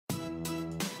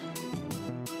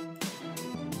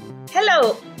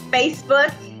Hello,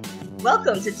 Facebook.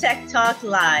 Welcome to Tech Talk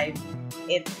Live.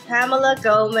 It's Pamela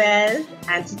Gomez,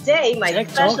 and today my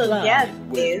special guest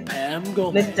is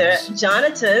Mr.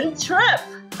 Jonathan Tripp.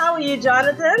 How are you,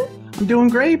 Jonathan? I'm doing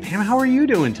great, Pam. How are you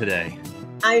doing today?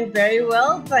 I'm very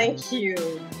well, thank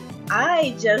you.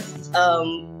 I just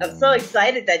I'm so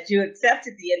excited that you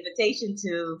accepted the invitation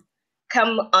to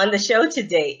come on the show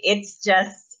today. It's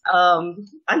just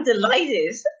I'm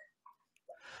delighted.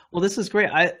 Well, this is great.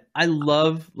 I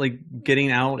love like getting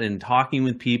out and talking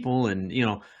with people, and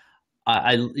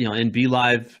and Be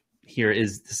Live here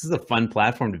this is a fun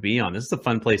platform to be on. This is a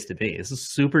fun place to be. This is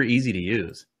super easy to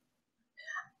use.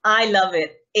 I love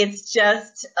it. It's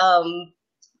just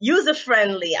user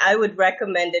friendly. I would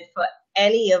recommend it for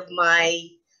any of my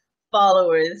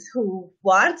followers who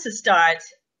want to start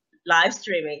live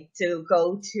streaming to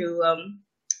go to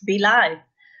Be Live.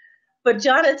 But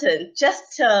Jonathan,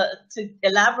 just to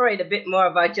elaborate a bit more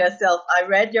about yourself, I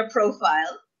read your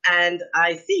profile and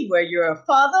I see where you're a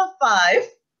father of 5,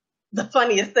 the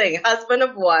funniest thing, husband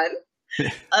of 1,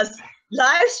 a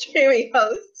live streaming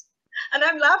host, and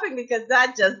I'm laughing because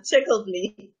that just tickled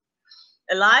me.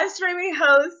 A live streaming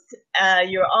host,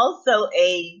 you're also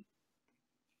a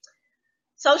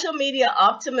social media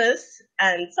optimist,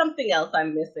 and something else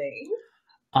I'm missing.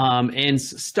 And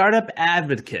startup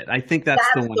advocate. I think that's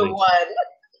the one.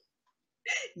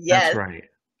 Yes. That's right.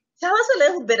 Tell us a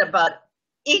little bit about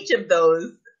each of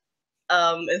those,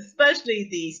 especially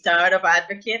the startup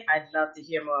advocate. I'd love to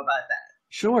hear more about that.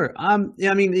 Sure.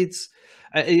 Yeah, I mean, it's,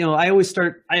 I always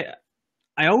start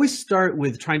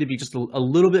with trying to be just a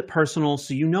little bit personal.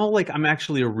 So, like I'm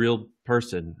actually a real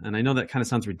person. And I know that kind of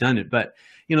sounds redundant, but,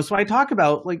 so I talk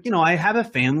about I have a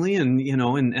family and,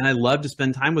 and I love to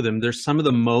spend time with them. They're some of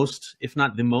the most, if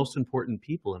not the most important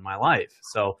people in my life.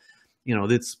 So,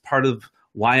 that's part of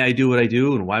why I do what I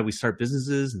do and why we start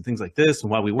businesses and things like this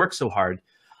and why we work so hard.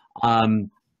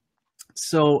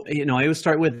 So, I always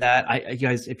start with that.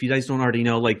 If you guys don't already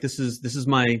know, this is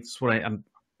what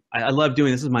I love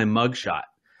doing. This is my mugshot,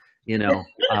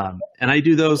 and I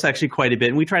do those actually quite a bit,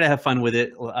 and we try to have fun with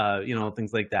it,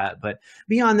 things like that. But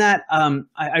beyond that,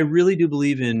 I really do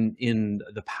believe in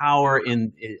the power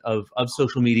of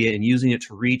social media and using it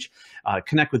to reach,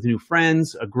 connect with new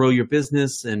friends, grow your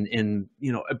business, and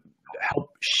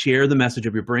help share the message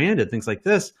of your brand and things like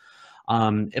this.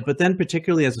 But then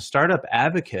particularly as a startup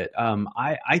advocate,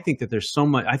 I think that there's so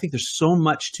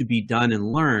much to be done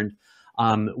and learned.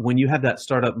 When you have that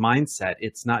startup mindset,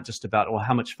 it's not just about, well,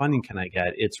 how much funding can I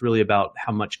get? It's really about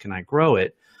how much can I grow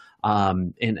it?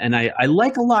 And I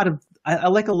like a lot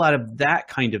of that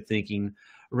kind of thinking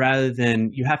rather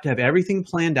than you have to have everything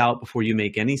planned out before you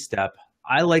make any step.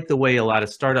 I like the way a lot of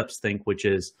startups think, which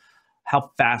is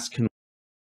how fast can we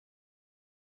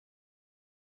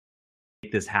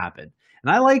make this happen?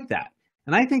 And I like that.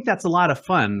 And I think that's a lot of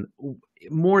fun,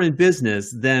 more in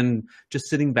business than just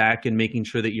sitting back and making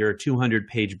sure that your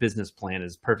 200-page business plan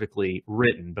is perfectly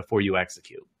written before you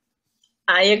execute.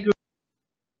 I agree.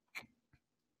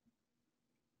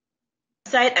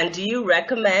 And do you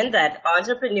recommend that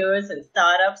entrepreneurs and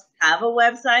startups have a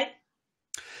website?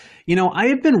 I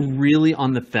have been really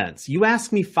on the fence. You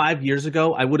asked me 5 years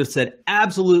ago, I would have said,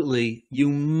 absolutely, you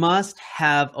must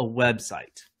have a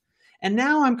website. And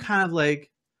now I'm kind of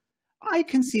like, I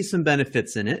can see some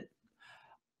benefits in it.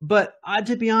 But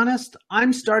to be honest,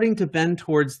 I'm starting to bend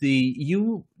towards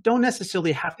you don't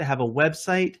necessarily have to have a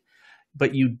website,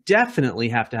 but you definitely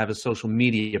have to have a social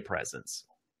media presence.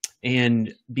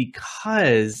 And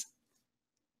because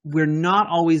we're not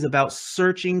always about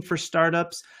searching for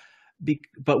startups,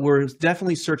 but we're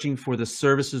definitely searching for the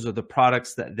services or the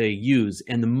products that they use.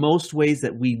 And the most ways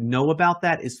that we know about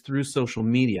that is through social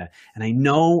media. And I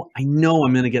know I'm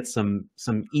going to get some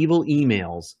evil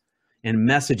emails and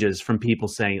messages from people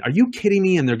saying, are you kidding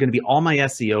me? And they're going to be all my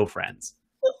SEO friends.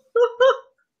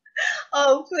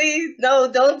 Oh, please.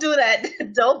 No, don't do that.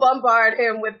 Don't bombard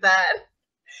him with that.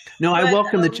 No, I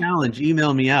welcome the challenge.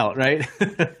 Email me out, right?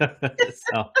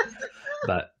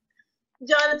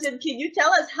 Jonathan, can you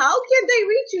tell us how can they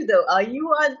reach you though? Are you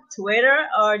on Twitter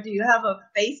or do you have a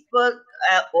Facebook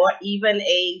or even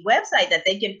a website that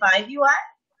they can find you at?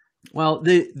 Well,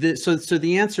 so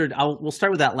the answer, we'll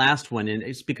start with that last one, and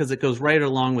it's because it goes right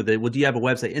along with it. Well, do you have a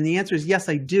website? And the answer is yes,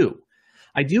 I do.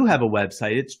 I do have a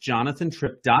website. It's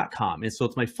jonathantripp.com, and so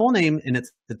it's my full name and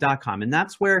it's the .com, and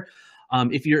that's where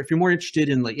if you're more interested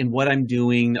in what I'm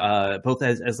doing, both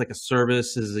as like a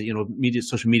service, as a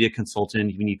social media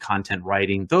consultant, you need content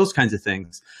writing, those kinds of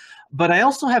things. But I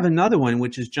also have another one,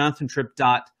 which is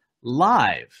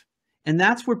jonathantripp.live. And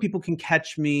that's where people can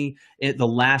catch me at the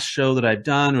last show that I've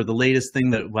done or the latest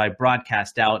thing that I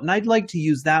broadcast out. And I'd like to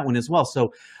use that one as well.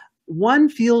 So one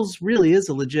really is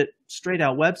a legit straight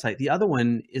out website. The other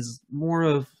one is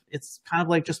it's kind of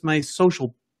like just my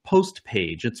social post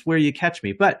page. It's where you catch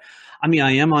me. But I mean,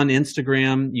 I am on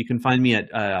Instagram. You can find me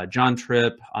at John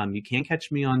Tripp. You can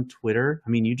catch me on Twitter. I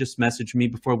mean, you just messaged me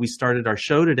before we started our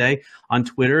show today on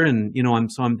Twitter, and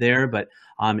I'm there. But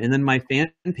and then my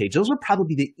fan page. Those are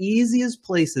probably the easiest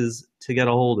places to get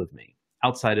a hold of me,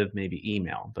 outside of maybe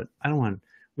email. But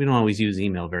we don't always use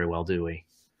email very well, do we?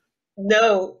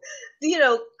 No.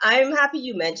 I'm happy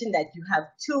you mentioned that you have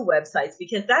two websites,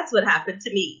 because that's what happened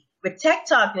to me. With Tech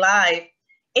Talk Live,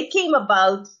 it came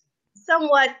about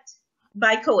somewhat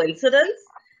by coincidence,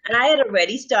 and I had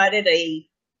already started a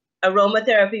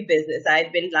aromatherapy business. I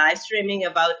had been live streaming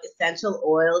about essential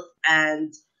oils,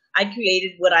 and I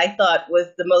created what I thought was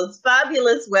the most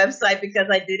fabulous website because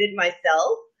I did it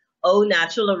myself,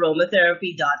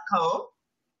 naturalaromatherapy.com.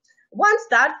 Once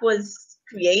that was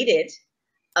created,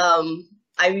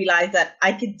 I realized that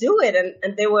I could do it,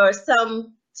 and there were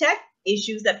some tech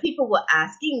issues that people were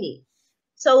asking me.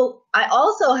 So I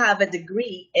also have a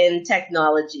degree in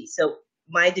technology. So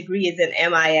my degree is in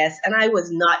MIS, and I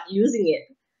was not using it.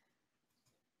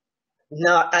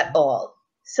 Not at all.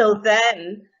 So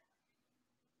then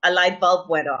a light bulb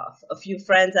went off. A few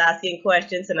friends asking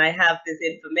questions, and I have this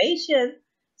information.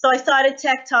 So I started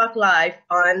Tech Talk Live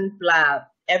on Blab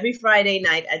every Friday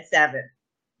night at 7.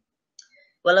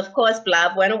 Well, of course,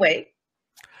 Blab went away.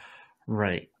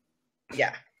 Right.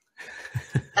 Yeah.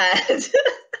 And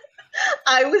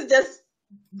I was just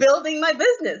building my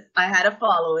business. I had a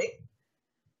following.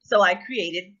 So I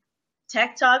created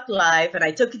Tech Talk Live, and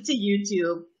I took it to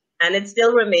YouTube, and it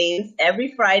still remains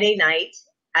every Friday night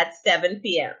at 7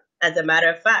 p.m. As a matter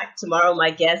of fact, tomorrow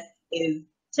my guest is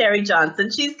Terry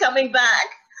Johnson. She's coming back.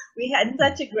 We had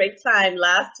such a great time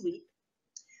last week.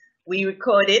 We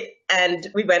recorded and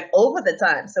we went over the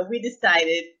time. So we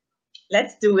decided,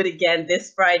 let's do it again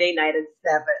this Friday night at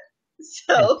 7.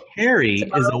 So and Terry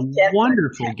is a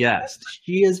wonderful guest.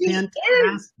 She is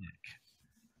fantastic.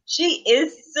 She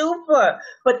is super.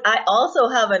 But I also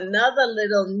have another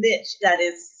little niche that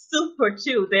is super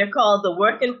too. They're called the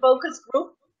Work and Focus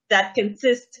Group, that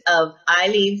consists of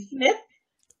Eileen Smith,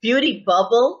 Beauty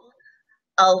Bubble,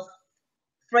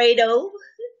 Alfredo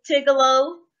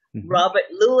Tigolo, Robert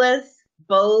Lewis,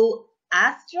 Bo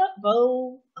Astra,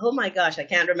 oh my gosh, I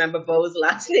can't remember Bo's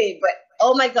last name, but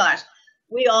oh my gosh,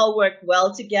 we all work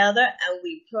well together, and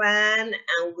we plan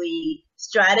and we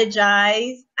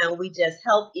strategize, and we just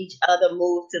help each other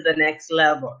move to the next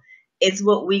level. It's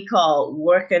what we call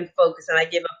work and focus, and I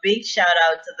give a big shout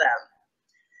out to them.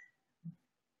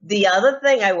 The other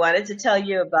thing I wanted to tell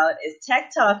you about is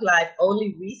Tech Talk Live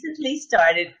only recently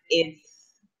started its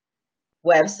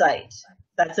website.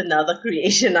 That's another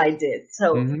creation I did.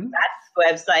 So that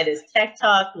website is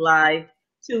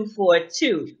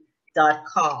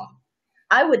techtalklive242.com.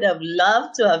 I would have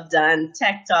loved to have done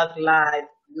Tech Talk Live,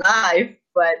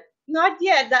 but not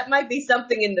yet. That might be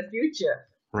something in the future.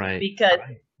 Right. Because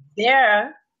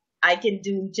there I can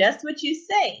do just what you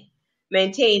say.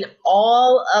 Maintain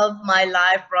all of my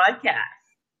live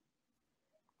broadcasts,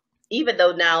 even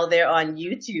though now they're on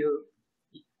YouTube.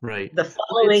 Right. The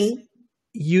following.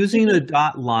 Using a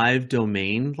 .live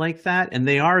domain like that, and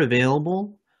they are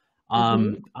available.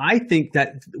 I think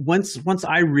that once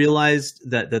I realized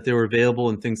that they were available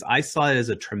and things, I saw it as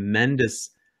a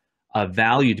tremendous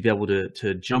value to be able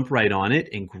to jump right on it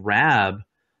and grab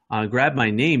my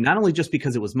name, not only just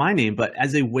because it was my name, but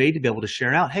as a way to be able to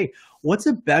share out, hey, what's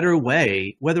a better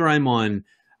way, whether I'm on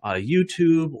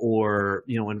YouTube or,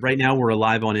 and right now we're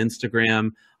live on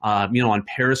Instagram, on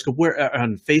Periscope,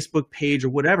 on Facebook page or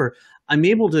whatever, I'm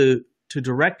able to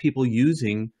direct people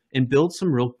using and build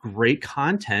some real great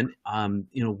content,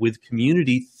 with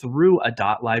community through a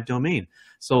 .live domain.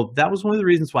 So that was one of the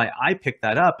reasons why I picked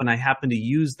that up, and I happen to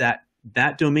use that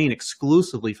domain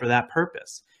exclusively for that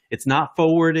purpose. It's not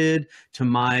forwarded to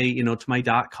my, to my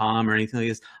 .com or anything like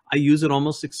this. I use it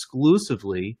almost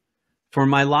exclusively for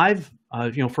my live,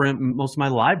 for most of my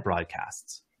live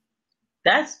broadcasts.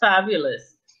 That's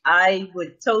fabulous. I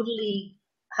would totally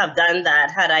have done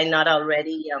that had I not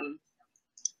already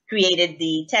created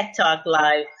the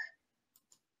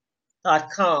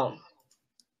techtalklive.com.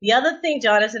 The other thing,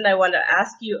 Jonathan, I want to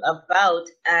ask you about,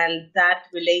 and that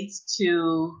relates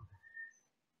to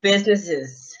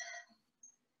businesses.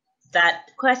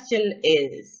 That question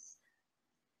is,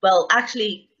 well,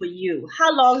 actually for you,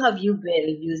 how long have you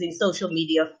been using social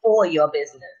media for your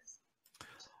business?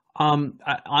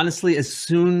 Honestly, as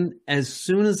soon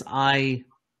as I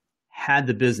had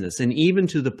the business, and even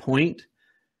to the point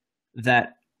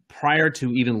that prior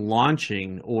to even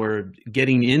launching or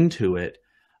getting into it,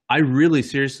 I really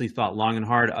seriously thought long and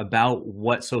hard about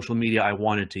what social media I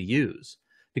wanted to use,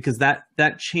 because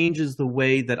that changes the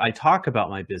way that I talk about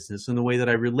my business and the way that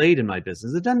I relate in my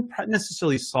business. It doesn't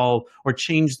necessarily solve or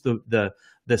change the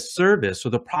service or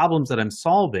the problems that I'm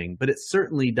solving, but it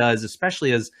certainly does,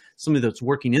 especially as somebody that's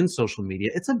working in social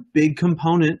media. It's a big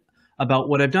component about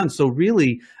what I've done. So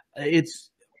really,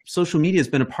 social media has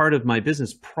been a part of my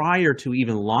business prior to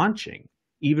even launching,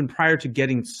 even prior to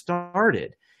getting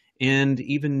started. And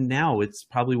even now, it's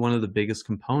probably one of the biggest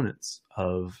components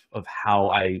of how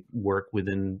I work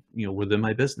within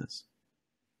my business.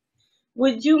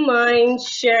 Would you mind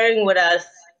sharing with us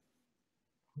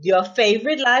your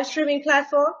favorite live streaming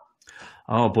platform?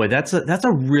 Oh boy, that's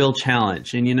a real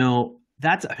challenge. And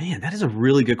that is a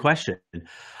really good question.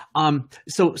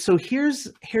 So here's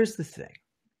the thing.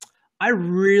 I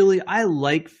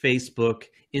like Facebook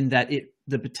in that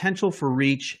the potential for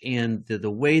reach and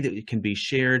the way that it can be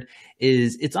shared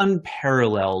it's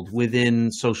unparalleled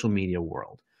within social media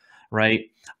world, right?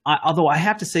 Although I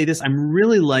have to say this, I'm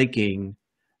really liking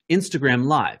Instagram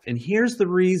Live, and here's the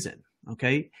reason.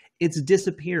 Okay, it's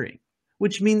disappearing,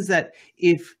 which means that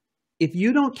if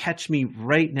you don't catch me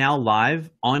right now live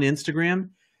on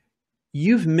Instagram,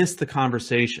 you've missed the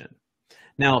conversation.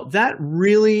 Now that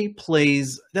really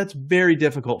that's very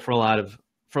difficult for a lot of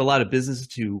businesses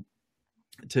to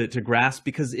grasp,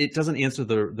 because it doesn't answer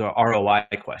the ROI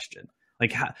question.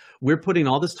 Like, we're putting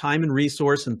all this time and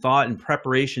resource and thought and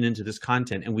preparation into this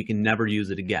content, and we can never use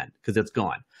it again because it's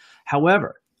gone.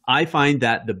 However, I find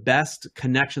that the best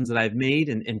connections that I've made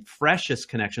and freshest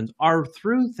connections are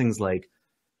through things like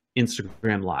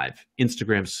Instagram Live,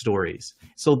 Instagram Stories.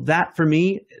 So that, for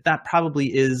me, that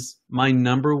probably is my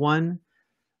number one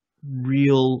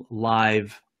real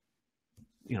live,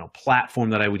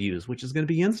 platform that I would use, which is going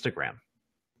to be Instagram.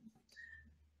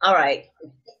 All right.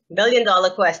 $1 million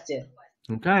question.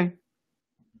 Okay.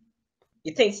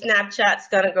 You think Snapchat's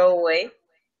going to go away?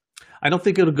 I don't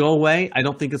think it'll go away. I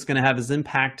don't think it's going to have as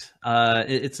impact.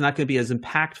 It's not going to be as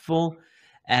impactful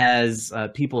as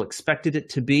people expected it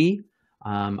to be.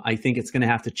 I think it's going to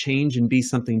have to change and be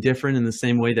something different, in the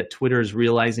same way that Twitter is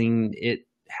realizing it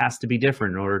has to be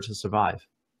different in order to survive.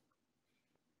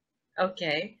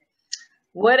 Okay.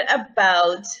 What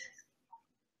about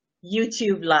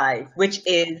YouTube Live, which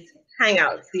is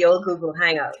Hangouts, the old Google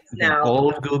Hangouts? Now,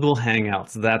 old Google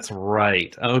Hangouts, that's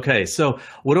right. Okay, so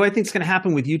what do I think is going to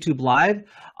happen with YouTube Live?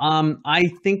 I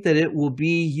think that it will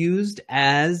be used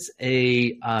as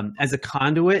a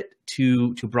conduit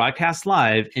to broadcast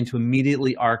live and to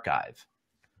immediately archive.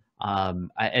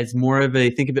 As more of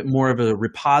think of it more of a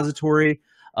repository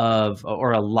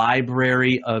or a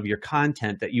library of your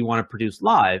content that you want to produce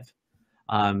live.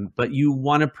 But you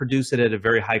want to produce it at a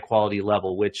very high quality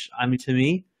level, which, to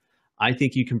me, I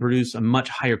think you can produce a much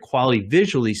higher quality,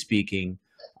 visually speaking,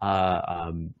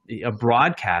 a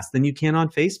broadcast than you can on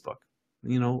Facebook.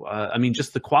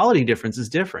 Just the quality difference is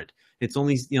different. It's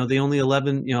only, they only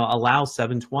allow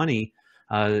 720,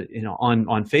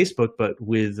 on Facebook, but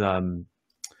with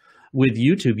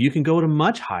YouTube, you can go to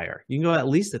much higher. You can go at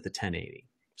least at the 1080.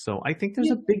 So I think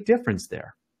there's a big difference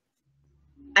there.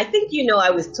 I think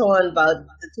I was torn about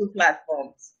the two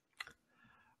platforms.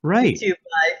 Right. YouTube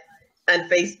Live and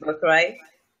Facebook, right?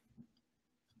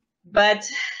 But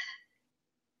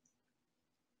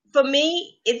for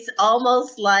me, it's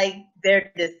almost like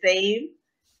they're the same,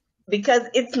 because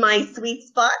it's my sweet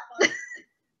spot.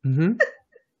 Mm-hmm.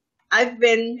 I've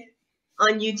been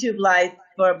on YouTube Live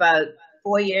for about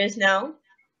 4 years now.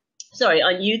 Sorry,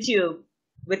 on YouTube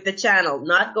with the channel,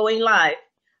 not going live,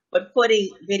 but putting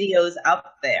videos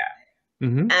up there.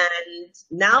 Mm-hmm. And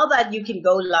now that you can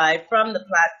go live from the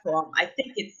platform, I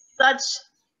think it's such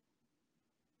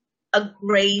a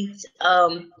great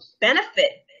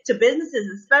benefit to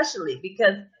businesses, especially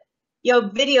because your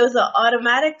videos are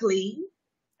automatically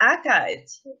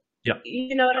archived. Yep.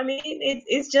 You know what I mean?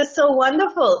 It's just so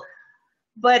wonderful.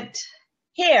 But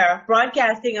here,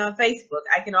 broadcasting on Facebook,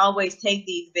 I can always take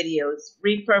these videos,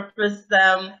 repurpose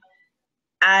them,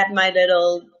 add my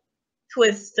little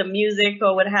twist to music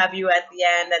or what have you at the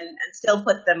end, and still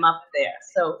put them up there.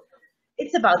 So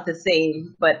it's about the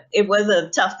same, but it was a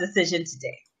tough decision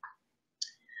today.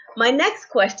 My next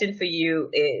question for you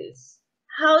is,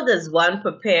 how does one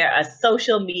prepare a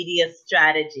social media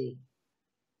strategy?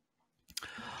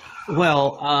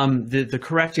 Well, the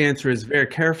correct answer is very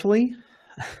carefully.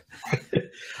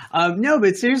 No,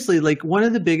 but seriously, like, one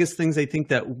of the biggest things I think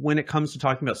that when it comes to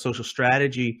talking about social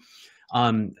strategy,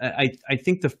 I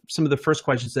think some of the first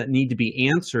questions that need to be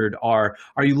answered are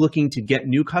you looking to get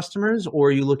new customers, or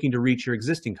are you looking to reach your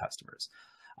existing customers?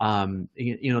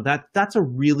 That's a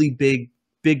really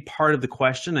big part of the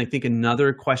question. I think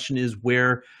another question is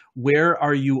where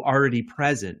are you already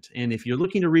present? And if you're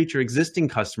looking to reach your existing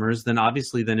customers, then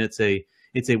obviously then it's a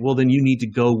well, then you need to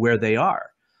go where they are.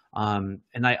 And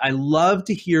I love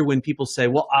to hear when people say,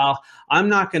 well, I'm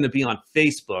not going to be on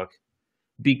Facebook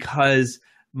because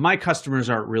my customers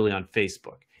aren't really on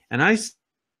Facebook. And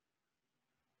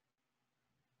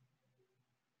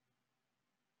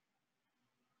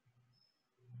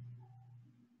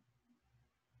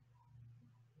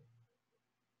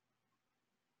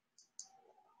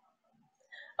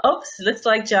Oops, looks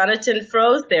like Jonathan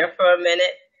froze there for a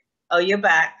minute. Oh, you're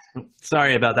back.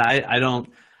 sorry about that. I don't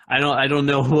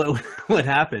know what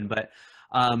happened, but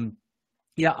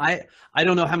yeah, I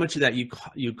don't know how much of that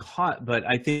you caught, but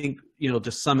I think,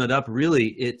 to sum it up, really,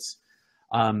 it's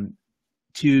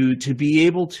to be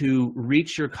able to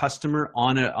reach your customer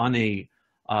on a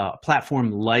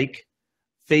platform like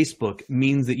Facebook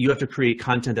means that you have to create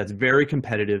content that's very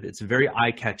competitive. It's very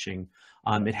eye-catching.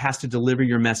 It has to deliver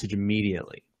your message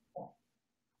immediately.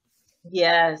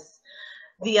 Yes.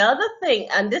 The other thing,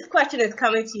 and this question is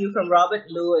coming to you from Robert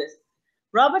Lewis.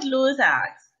 Robert Lewis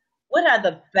asks, what are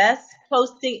the best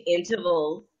posting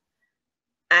intervals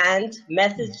and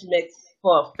message mix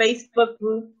for Facebook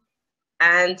group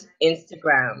and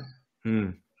Instagram?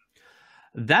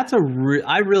 That's I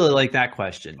really like that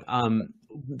question.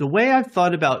 The way I've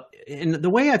thought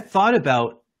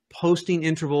about posting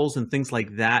intervals and things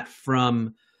like that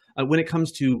from when it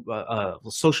comes to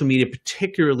social media,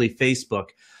 particularly Facebook,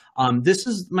 this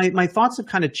is my thoughts have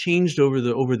kind of changed over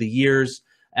the years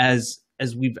as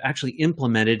we've actually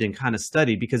implemented and kind of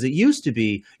studied, because it used to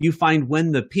be you find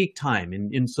when the peak time,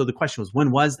 and so the question was, when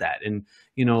was that? And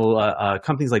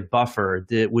companies like Buffer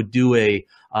would do they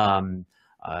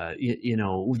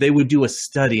would do a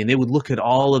study and they would look at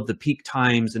all of the peak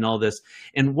times and all this.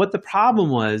 And what the problem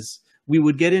was, we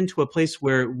would get into a place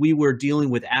where we were dealing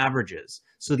with averages.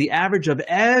 So the average of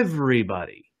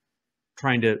everybody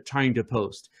trying to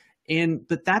post.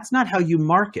 But that's not how you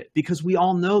market, because we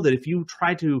all know that if you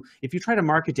try to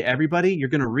market to everybody, you're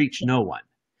going to reach no one.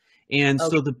 And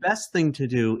so the best thing to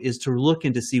do is to look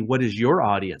and to see what is your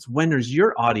audience, when is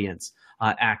your audience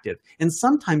active. And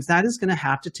sometimes that is going to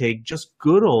have to take just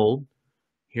good old,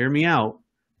 hear me out,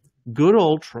 good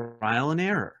old trial and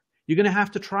error. You're going to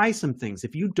have to try some things.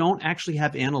 If you don't actually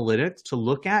have analytics to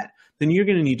look at, then you're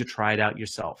going to need to try it out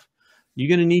yourself. You're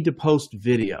going to need to post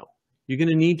video. You're going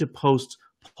to need to post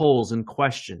polls and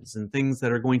questions and things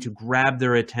that are going to grab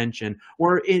their attention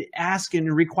or ask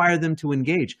and require them to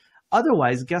engage.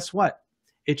 Otherwise, guess what?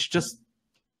 It's just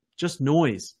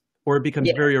noise, or it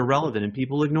becomes very irrelevant and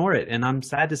people ignore it. And I'm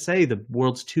sad to say the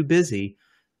world's too busy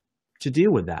to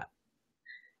deal with that.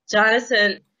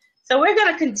 Jonathan, so we're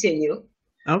going to continue.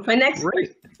 Okay, my next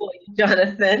question for you,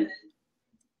 Jonathan,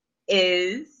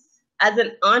 is, as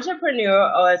an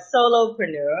entrepreneur or a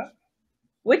solopreneur,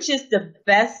 which is the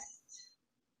best,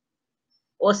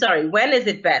 when is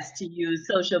it best to use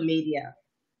social media?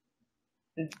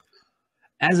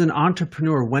 As an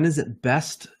entrepreneur, when is it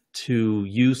best to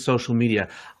use social media?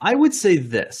 I would say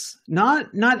this: not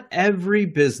every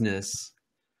business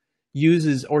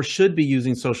uses or should be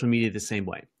using social media the same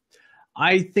way.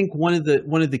 I think one of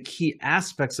the key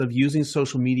aspects of using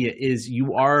social media is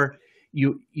you are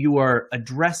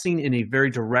addressing in a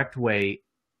very direct way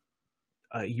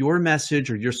your message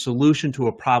or your solution to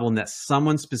a problem that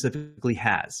someone specifically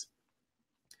has.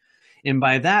 And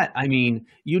by that, I mean,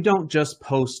 you don't just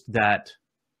post that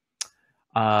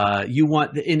you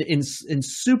want, in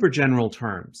super general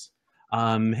terms,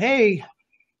 hey,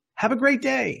 have a great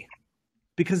day.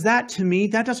 Because that, to me,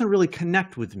 that doesn't really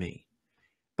connect with me.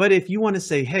 But if you want to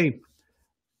say, hey,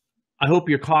 I hope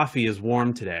your coffee is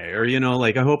warm today, or,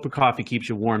 I hope your coffee keeps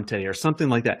you warm today, or something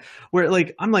like that, where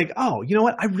I'm like, oh, you know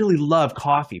what? I really love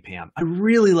coffee, Pam. I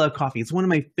really love coffee. It's one of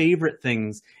my favorite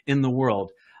things in the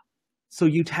world. So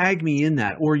you tag me in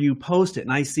that, or you post it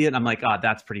and I see it and I'm like,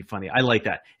 that's pretty funny. I like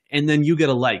that. And then you get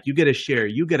a like, you get a share,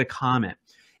 you get a comment.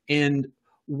 And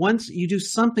once you do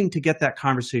something to get that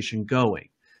conversation going.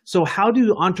 So how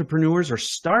do entrepreneurs or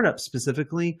startups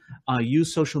specifically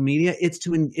use social media? It's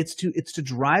to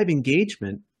drive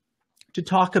engagement, to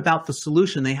talk about the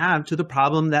solution they have to the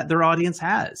problem that their audience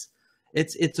has.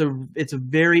 It's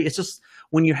just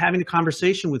when you're having a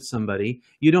conversation with somebody,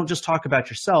 you don't just talk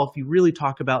about yourself, you really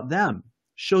talk about them.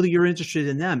 Show that you're interested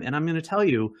in them. And I'm going to tell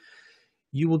you,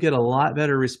 you will get a lot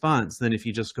better response than if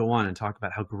you just go on and talk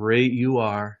about how great you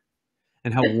are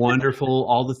and how wonderful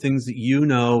all the things that you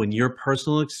know and your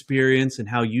personal experience and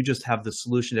how you just have the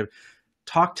solution.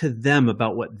 Talk to them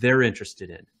about what they're interested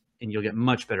in, and you'll get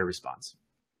much better response.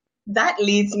 That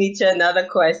leads me to another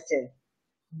question.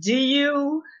 Do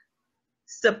you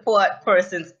support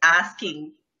persons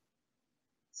asking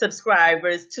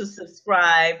subscribers to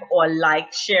subscribe or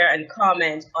like, share, and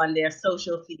comment on their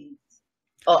social feeds?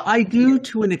 I do,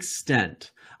 to an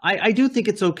extent. I do think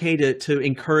it's okay to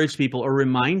encourage people or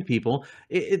remind people.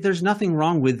 There's nothing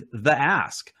wrong with the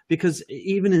ask, because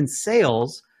even in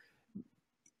sales,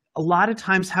 a lot of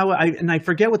times I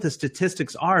forget what the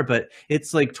statistics are, but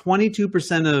it's like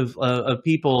 22% of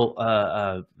people,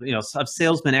 of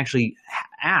salesmen actually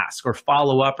ask or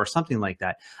follow up or something like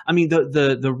that. I mean,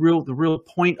 the real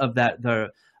point of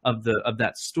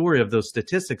that story, of those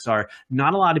statistics, are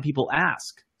not a lot of people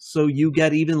ask, so you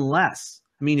get even less.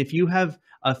 I mean, if you have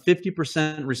a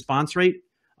 50% response rate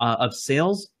of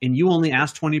sales and you only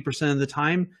ask 20% of the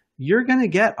time, you're going to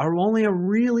get only a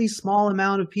really small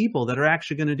amount of people that are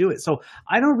actually going to do it. So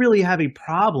I don't really have a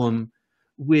problem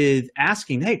with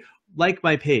asking, hey, like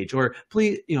my page, or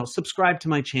please, subscribe to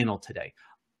my channel today.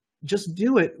 Just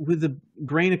do it with a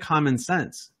grain of common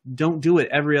sense. Don't do it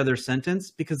every other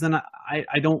sentence, because then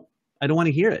I don't want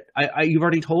to hear it. You've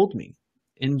already told me.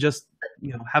 And just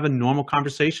have a normal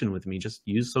conversation with me. Just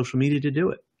use social media to do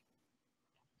it.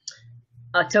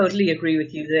 I totally agree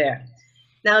with you there.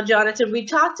 Now, Jonathan, we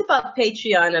talked about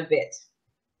Patreon a bit,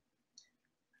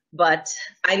 but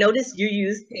I noticed you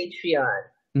use Patreon.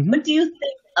 Mm-hmm. What do you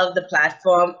think of the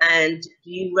platform, and do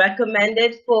you recommend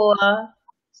it for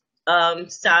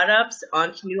startups,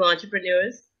 new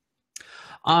entrepreneurs?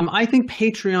 I think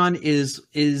Patreon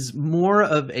is more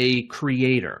of a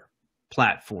creator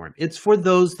platform. It's for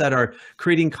those that are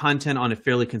creating content on a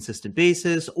fairly consistent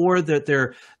basis, or that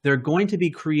they're going to be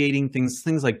creating things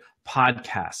like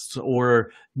podcasts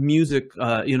or music,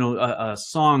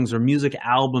 songs or music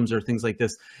albums or things like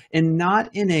this, and not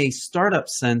in a startup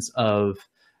sense of,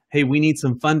 hey, we need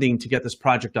some funding to get this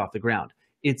project off the ground.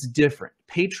 It's different.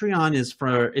 Patreon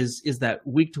is that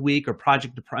week to week or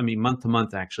month to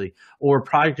month actually, or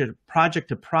project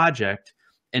to project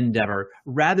endeavor,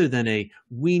 rather than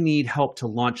we need help to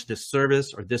launch this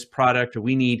service or this product, or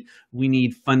we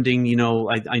need funding.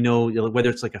 I know whether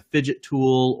it's like a fidget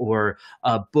tool or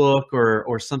a book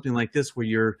or something like this, where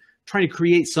you're trying to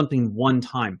create something one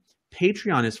time.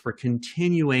 Patreon is for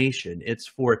continuation.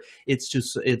 It's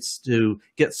to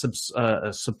get some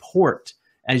support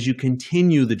as you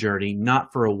continue the journey,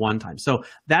 not for a one time. So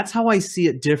that's how I see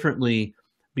it differently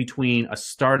between a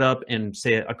startup and,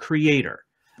 say, a creator.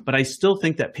 But I still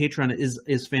think that Patreon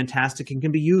is fantastic and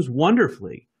can be used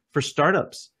wonderfully for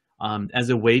startups as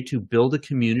a way to build a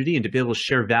community and to be able to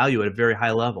share value at a very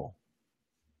high level.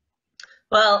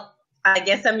 Well, I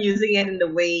guess I'm using it in the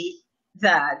way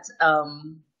that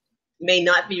may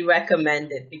not be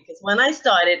recommended, because when I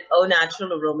started Au Natural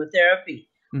Aromatherapy,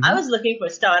 mm-hmm. I was looking for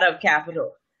startup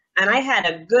capital. And I had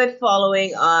a good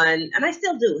following on, and I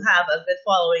still do have a good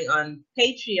following on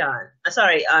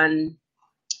on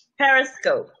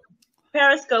Periscope.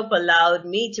 Periscope allowed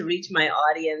me to reach my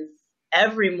audience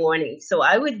every morning. So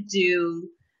I would do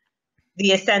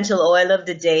the essential oil of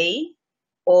the day,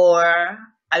 or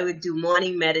I would do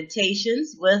morning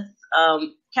meditations with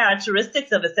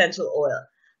characteristics of essential oil.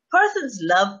 Persons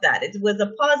loved that. It was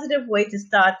a positive way to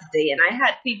start the day. And I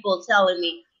had people telling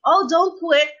me, oh, don't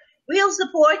quit. We'll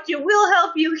support you. We'll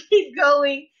help you keep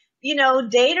going.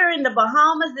 Data in the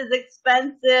Bahamas is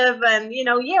expensive, and,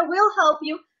 we'll help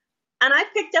you. And I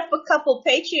picked up a couple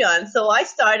Patreons, so I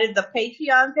started the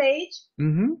Patreon page.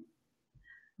 Mm-hmm.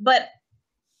 But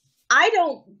I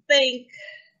don't think,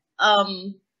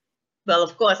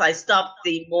 of course, I stopped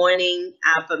the morning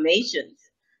affirmations,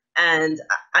 and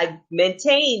I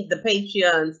maintained the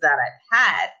Patreons that I've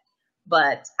had,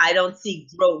 but I don't see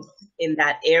growth in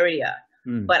that area.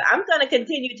 Mm. But I'm going to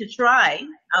continue to try.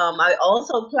 I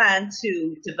also plan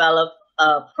to develop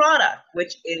a product,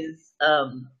 which is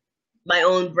my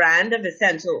own brand of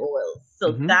essential oils.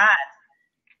 So mm-hmm.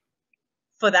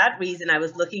 For that reason, I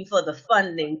was looking for the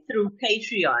funding through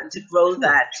Patreon to grow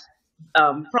that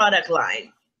product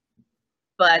line.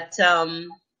 But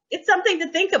it's something to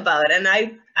think about. And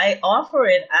I offer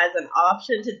it as an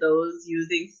option to those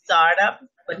using startups.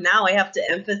 But now I have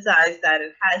to emphasize that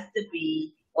it has to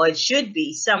be, or it should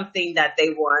be, something that they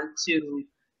want to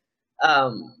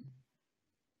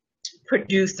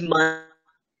produce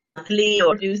monthly,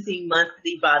 or producing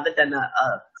monthly rather than a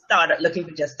looking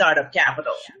for just startup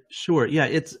capital. Sure. Yeah.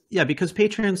 Because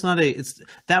Patreon's not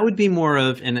that would be more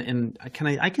of, and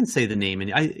I can say the name,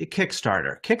 and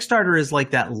Kickstarter. Kickstarter is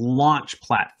like that launch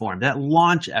platform, that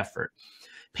launch effort.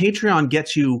 Patreon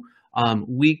gets you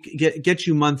gets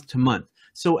you month to month.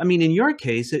 So, I mean, in your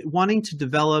case, wanting to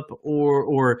develop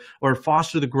or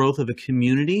foster the growth of a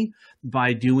community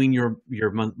by doing your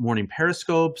morning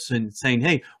periscopes and saying,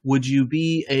 hey, would you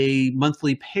be a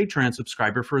monthly Patreon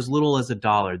subscriber for as little as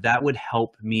 $1? That would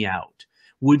help me out.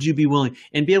 Would you be willing?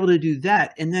 And be able to do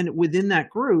that. And then within that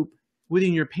group,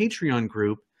 within your Patreon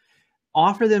group,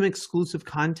 offer them exclusive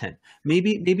content.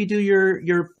 Maybe do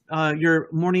your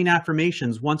morning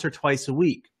affirmations once or twice a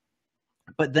week.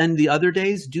 But then the other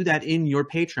days, do that in your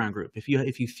Patreon group if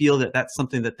you feel that that's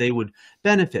something that they would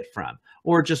benefit from,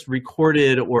 or just record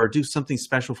it or do something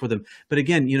special for them. But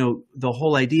again, the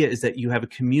whole idea is that you have a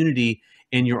community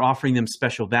and you're offering them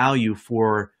special value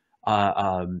for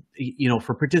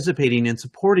for participating and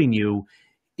supporting you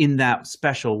in that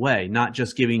special way, not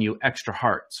just giving you extra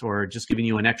hearts or just giving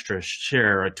you an extra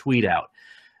share or a tweet out.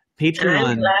 Patreon,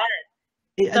 I'm glad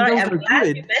you mentioned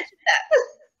that.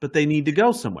 But they need to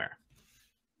go somewhere.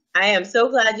 I am so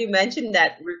glad you mentioned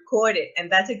that. Record it. And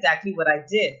that's exactly what I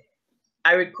did.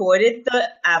 I recorded the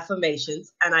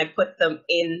affirmations and I put them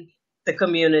in the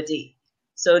community.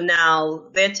 So now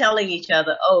they're telling each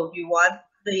other, oh, if you want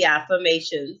the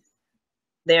affirmations,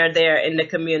 they're there in the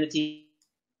community.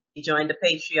 Join the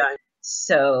Patreon.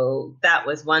 So that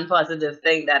was one positive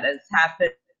thing that has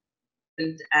happened.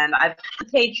 And I've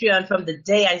had Patreon from the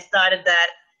day I started that.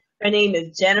 Her name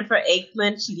is Jennifer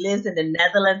Aikman. She lives in the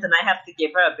Netherlands, and I have to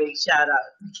give her a big shout out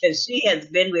because she has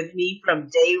been with me from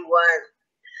day one.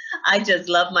 I just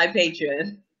love my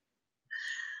Patreon.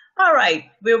 All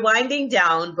right, we're winding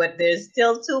down, but there's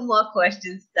still 2 more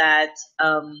questions that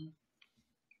I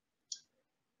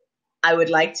would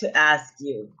like to ask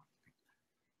you.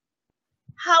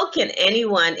 How can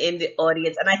anyone in the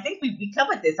audience, and I think we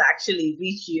covered this actually,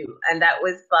 reach you? And that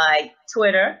was by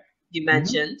Twitter, you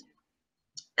mentioned.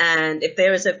 And if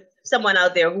there is someone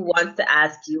out there who wants to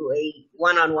ask you a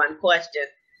one-on-one question,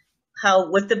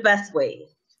 what's the best way?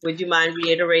 Would you mind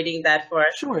reiterating that for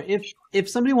us? Sure. If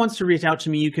somebody wants to reach out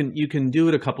to me, you can do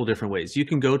it a couple different ways. You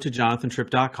can go to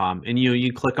jonathantripp.com and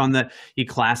you click on the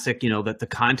classic, the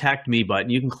contact me button.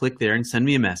 You can click there and send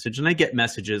me a message, and I get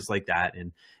messages like that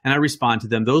and I respond to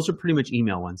them. Those are pretty much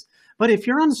email ones. But if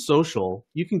you're on social,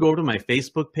 you can go over to my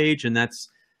Facebook page, and that's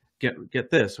get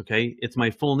this, okay? It's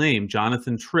my full name,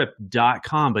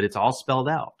 jonathantripp.com, but it's all spelled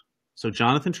out. So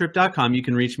jonathantripp.com, you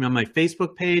can reach me on my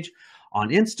Facebook page. On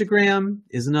Instagram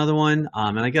is another one,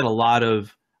 and I get a lot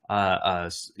of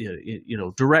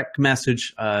direct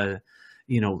message,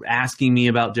 asking me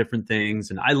about different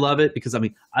things, and I love it because I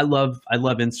love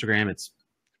Instagram. It's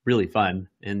really fun,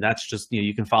 and that's just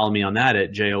you can follow me on that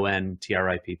at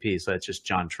JONTRIPP. So it's just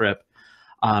John Tripp.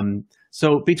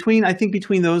 So between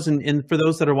those and for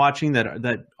those that are watching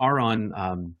that are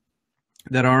on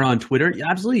Twitter,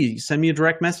 absolutely send me a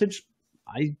direct message.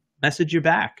 I message you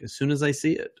back as soon as I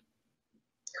see it.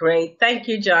 Great. Thank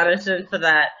you, Jonathan, for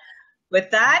that.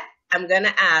 With that, I'm going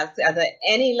to ask, are there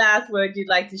any last words you'd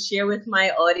like to share with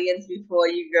my audience before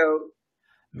you go?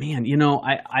 Man,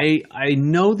 I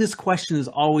know this question is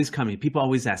always coming. People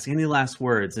always ask, any last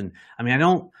words? And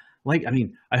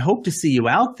I hope to see you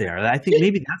out there. I think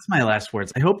maybe that's my last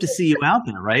words. I hope to see you out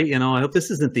there, right? I hope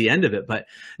this isn't the end of it. But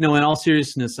no, in all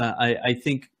seriousness, I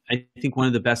think one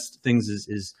of the best things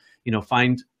is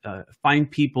find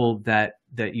people that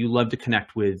you love to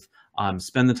connect with,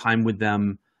 spend the time with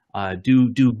them,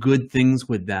 do good things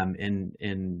with them, and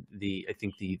I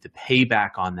think the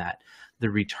payback on that, the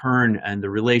return and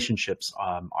the relationships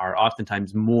are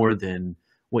oftentimes more than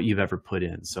what you've ever put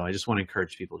in. So I just want to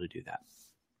encourage people to do that.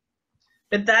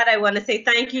 With that, I want to say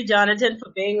thank you, Jonathan,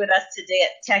 for being with us today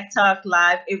at Tech Talk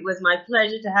Live. It was my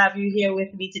pleasure to have you here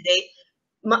with me today.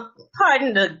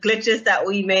 Pardon the glitches that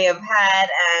we may have had,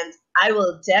 and I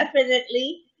will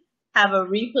definitely have a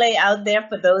replay out there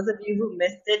for those of you who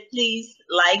missed it. Please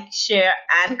like, share,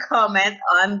 and comment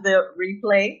on the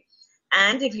replay.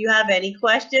 And if you have any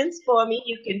questions for me,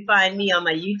 you can find me on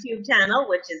my YouTube channel,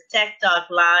 which is Tech Talk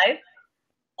Live,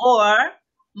 or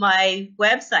my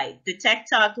website, the Tech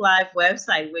Talk Live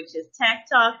website, which is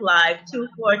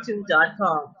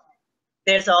techtalklive242.com.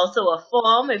 There's also a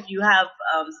form if you have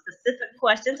specific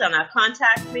questions on our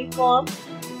contact me form.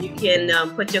 You can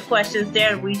put your questions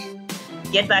there and we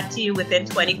get back to you within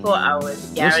 24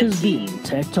 hours, guaranteed. This has been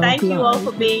Tech Talk Thank you all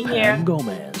for Live being with here. Pam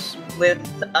Gomez.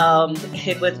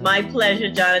 It was my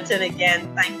pleasure, Jonathan.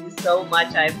 Again, thank you so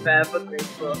much. I'm forever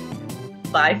grateful.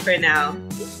 Bye for now.